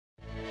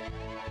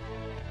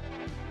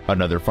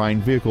Another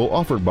fine vehicle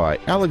offered by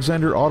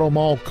Alexander Auto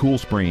Mall, Cool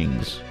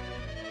Springs.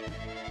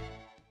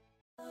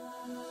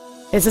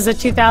 This is a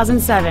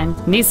 2007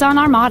 Nissan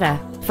Armada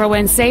for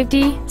when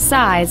safety,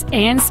 size,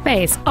 and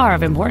space are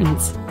of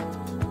importance.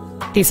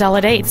 The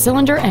solid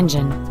 8-cylinder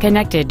engine,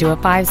 connected to a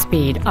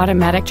 5-speed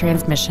automatic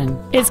transmission,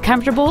 is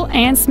comfortable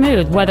and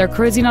smooth whether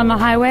cruising on the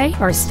highway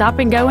or stop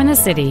and go in the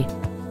city.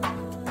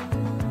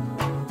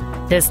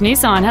 This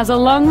Nissan has a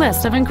long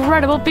list of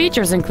incredible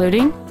features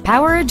including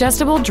power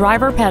adjustable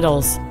driver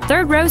pedals,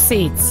 third-row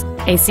seats,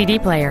 a CD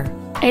player,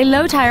 a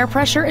low tire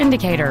pressure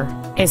indicator,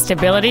 a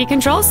stability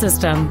control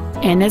system,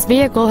 and this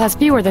vehicle has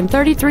fewer than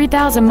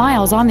 33,000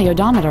 miles on the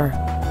odometer.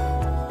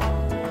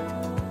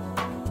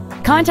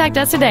 Contact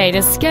us today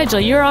to schedule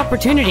your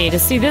opportunity to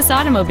see this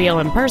automobile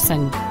in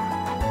person.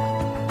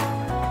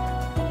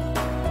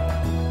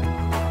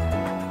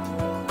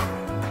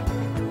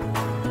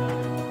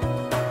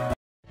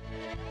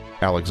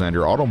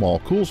 Alexander Auto Mall,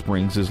 Cool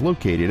Springs is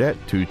located at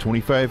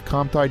 225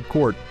 Comtide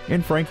Court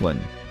in Franklin.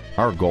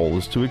 Our goal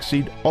is to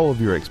exceed all of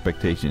your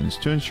expectations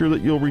to ensure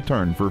that you'll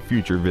return for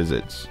future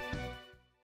visits.